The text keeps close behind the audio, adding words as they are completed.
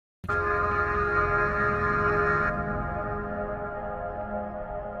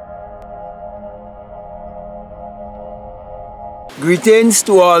Greetings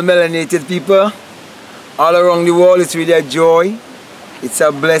to all melanated people all around the world. It's really a joy. It's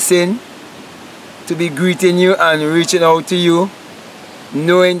a blessing to be greeting you and reaching out to you,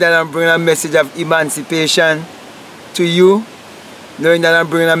 knowing that I'm bringing a message of emancipation to you, knowing that I'm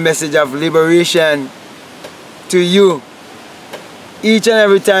bringing a message of liberation to you. Each and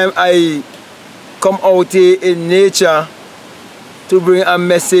every time I come out here in nature to bring a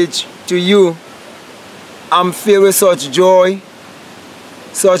message to you, I'm filled with such joy,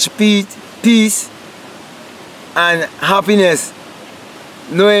 such peace and happiness,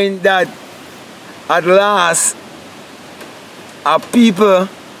 knowing that at last a people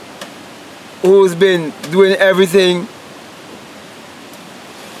who's been doing everything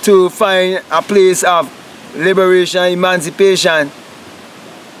to find a place of liberation, emancipation,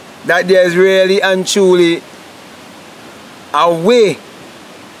 that there's really and truly a way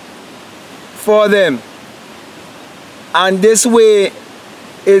for them. And this way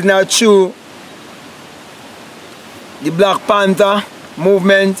is not through the Black Panther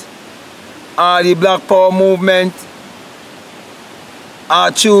movement or the Black Power movement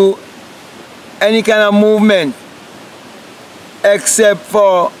or through any kind of movement except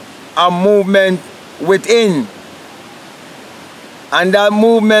for a movement within. And that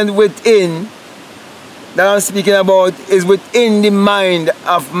movement within that I'm speaking about is within the mind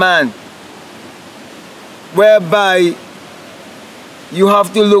of man, whereby you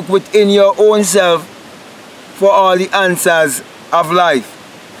have to look within your own self for all the answers of life.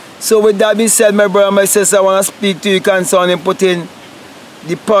 So with that being said, my brother and my sister, I want to speak to you concerning putting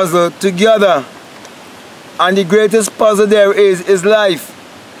the puzzle together. And the greatest puzzle there is life.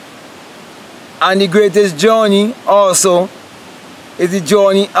 And the greatest journey also is the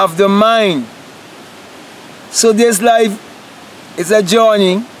journey of the mind. So this life is a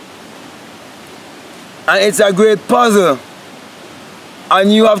journey, and it's a great puzzle,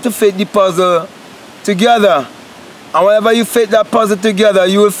 and you have to fit the puzzle together. And whenever you fit that puzzle together,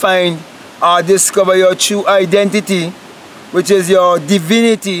 you will find or discover your true identity, which is your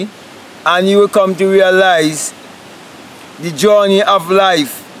divinity, and you will come to realize the journey of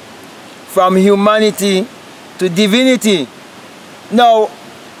life from humanity to divinity. Now,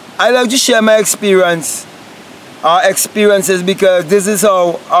 I like to share my experiences because this is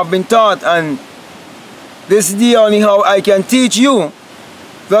how I've been taught, and this is the only how I can teach you.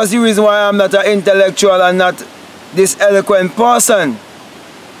 That's the reason why I'm not an intellectual and not this eloquent person.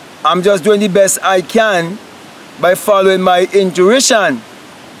 I'm just doing the best I can by following my intuition.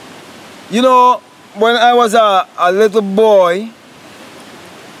 You know, when I was a little boy,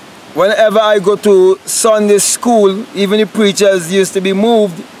 whenever I go to Sunday school, even the preachers used to be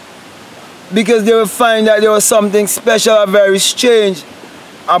moved because they would find that there was something special and very strange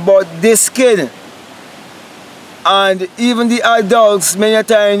about this kid. And even the adults, many a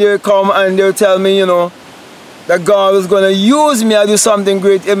time they would come and they would tell me, you know, that God was going to use me to do something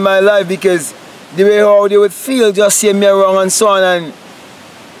great in my life, because the way how they would feel just seeing me around and so on. And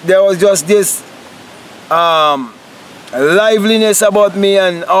there was just this liveliness about me,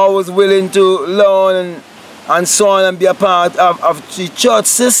 and I was willing to learn and so on and be a part of the church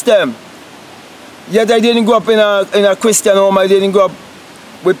system. Yet I didn't grow up in a Christian home. I didn't grow up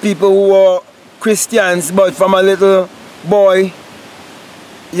with people who were Christians, but from a little boy,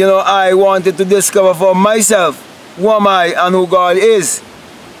 you know, I wanted to discover for myself who am I and who God is.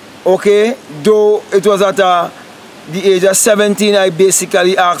 Okay, though it was at the age of 17, I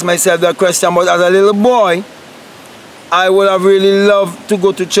basically asked myself that question, but as a little boy, I would have really loved to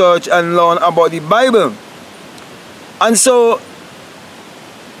go to church and learn about the Bible. And so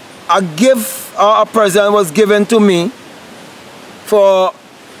a gift or a present was given to me for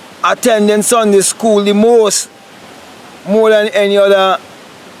attending Sunday school the more than any other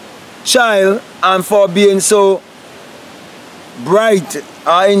child, and for being so bright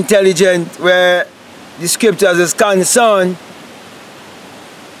or intelligent where the scriptures is concerned.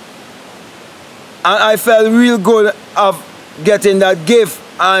 And I felt real good of getting that gift,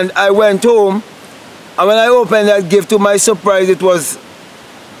 and I went home, and when I opened that gift, to my surprise, it was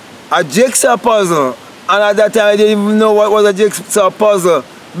a jigsaw puzzle. And at that time I didn't even know what was a jigsaw puzzle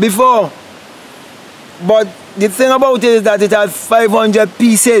before. But the thing about it is that it had 500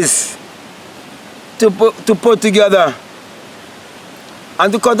 pieces to put together.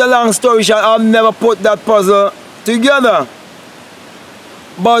 And to cut a long story short, I've never put that puzzle together.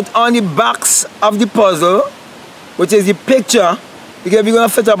 But on the backs of the puzzle, which is the picture, because if you're going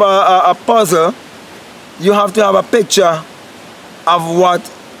to fit up a puzzle, you have to have a picture of what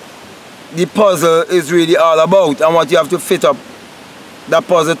the puzzle is really all about and what you have to fit up that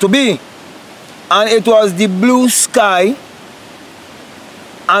puzzle to be. And it was the blue sky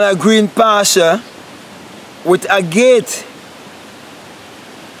and a green pasture with a gate.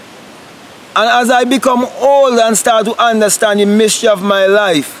 And as I become old and start to understand the mystery of my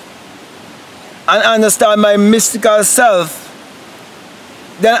life and understand my mystical self,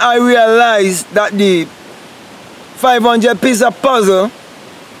 then I realized that the 500 piece of puzzle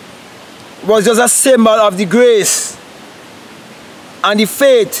was just a symbol of the grace and the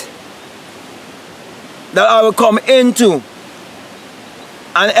faith that I will come into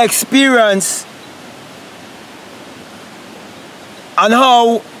and experience, and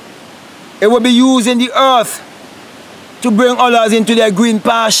how it will be used in the earth to bring others into their green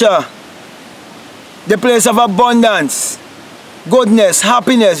pasture, the place of abundance, goodness,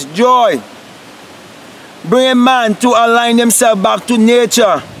 happiness, joy, bringing man to align himself back to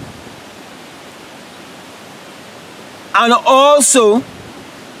nature, and also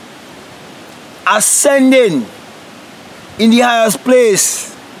ascending in the highest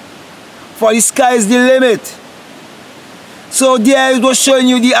place, for the sky is the limit. So there it was showing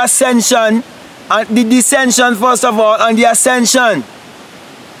you the ascension and the descension first of all, and the ascension,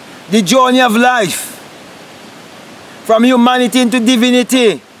 the journey of life from humanity into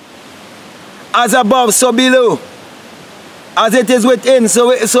divinity, as above so below, as it is within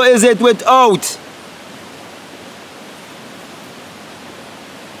so is it without.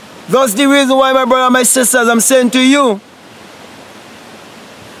 That's the reason why, my brother and my sisters, I'm saying to you,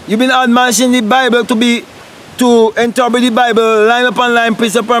 you've been admonishing the Bible to interpret the Bible line upon line,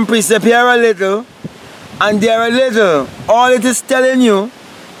 precept upon precept, here a little and there a little. All it is telling you,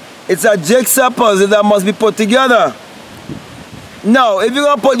 it's a jigsaw puzzle that must be put together. Now, if you're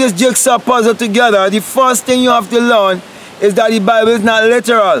going to put this jigsaw puzzle together, the first thing you have to learn is that the Bible is not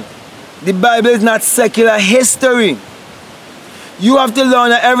literal. The Bible is not secular history. You have to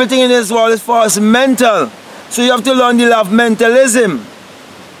learn that everything in this world is for us mental. So you have to learn the law of mentalism.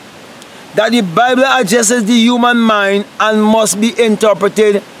 That the Bible addresses the human mind and must be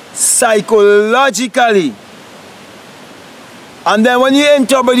interpreted psychologically. And then when you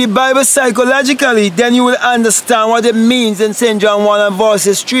interpret the Bible psychologically, then you will understand what it means in St. John 1 and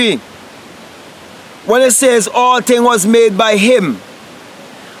verses 3. When it says all things was made by him,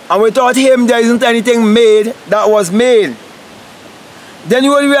 and without him there isn't anything made that was made. Then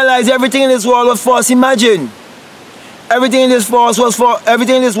you will realize everything in this world was first imagined. Everything in this world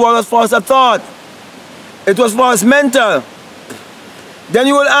was first a thought. It was first mental. Then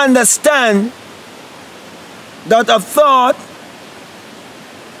you will understand that a thought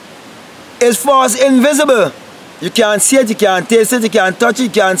is first invisible. You can't see it, you can't taste it, you can't touch it, you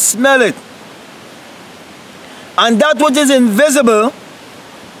can't smell it. And that which is invisible,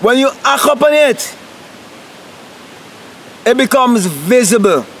 when you act upon it, it becomes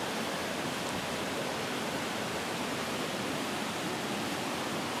visible.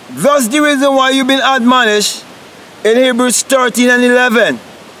 That's the reason why you've been admonished in Hebrews 13 and 11.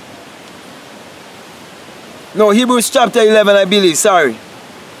 No, Hebrews chapter 11, I believe, sorry.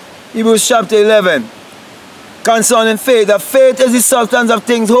 Hebrews chapter 11. Concerning faith, that faith is the substance of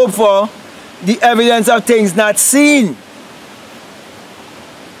things hoped for, the evidence of things not seen.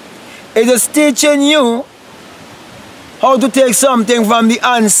 It is teaching you how to take something from the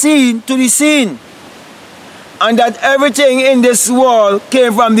unseen to the seen. And that everything in this world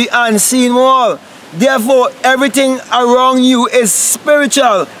came from the unseen world. Therefore, everything around you is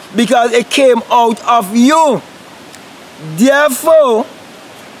spiritual because it came out of you. Therefore,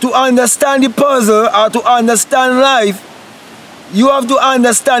 to understand the puzzle or to understand life, you have to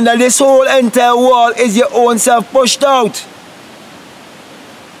understand that this whole entire world is your own self pushed out.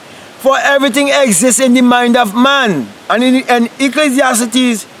 For everything exists in the mind of man. And in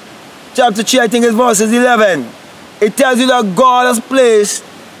Ecclesiastes chapter 3, I think it's verses 11, it tells you that God has placed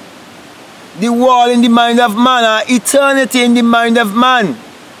the world in the mind of man, or eternity in the mind of man.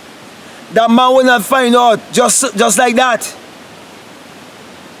 That man will not find out just like that.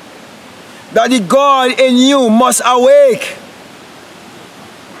 That the God in you must awake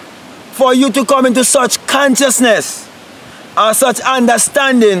for you to come into such consciousness or such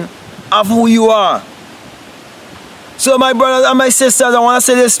understanding of who you are. So my brothers and my sisters, I want to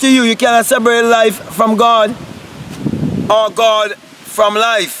say this to you. You cannot separate life from God or God from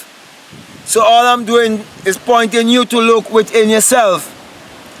life. So all I'm doing is pointing you to look within yourself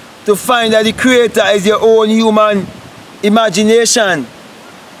to find that the Creator is your own human imagination,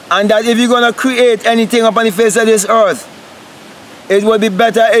 and that if you're going to create anything upon the face of this earth, it would be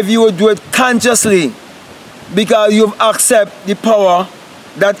better if you would do it consciously, because you've accepted the power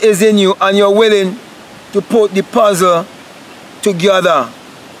that is in you and you're willing to put the puzzle together.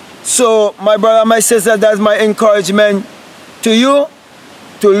 So my brother, my sister, that's my encouragement to you.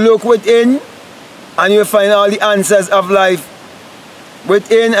 to look within, and you'll find all the answers of life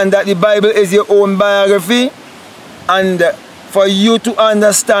within, and that the Bible is your own biography. And for you to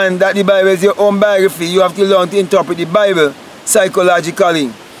understand that the Bible is your own biography, you have to learn to interpret the Bible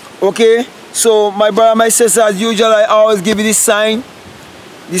psychologically. Okay? So my brother, my sister, as usual, I always give you the sign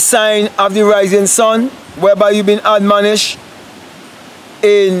of the rising sun, whereby you've been admonished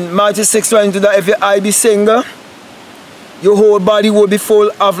in Matthew 6:22 that if your eye be single, your whole body will be full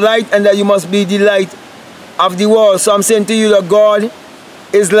of light, and that you must be the light of the world. So I'm saying to you that God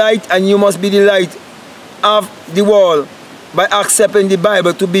is light, and you must be the light of the world by accepting the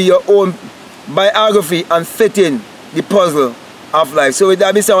Bible to be your own biography and fitting the puzzle of life. So with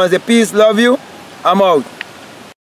that being said, I want to say peace, love you, I'm out.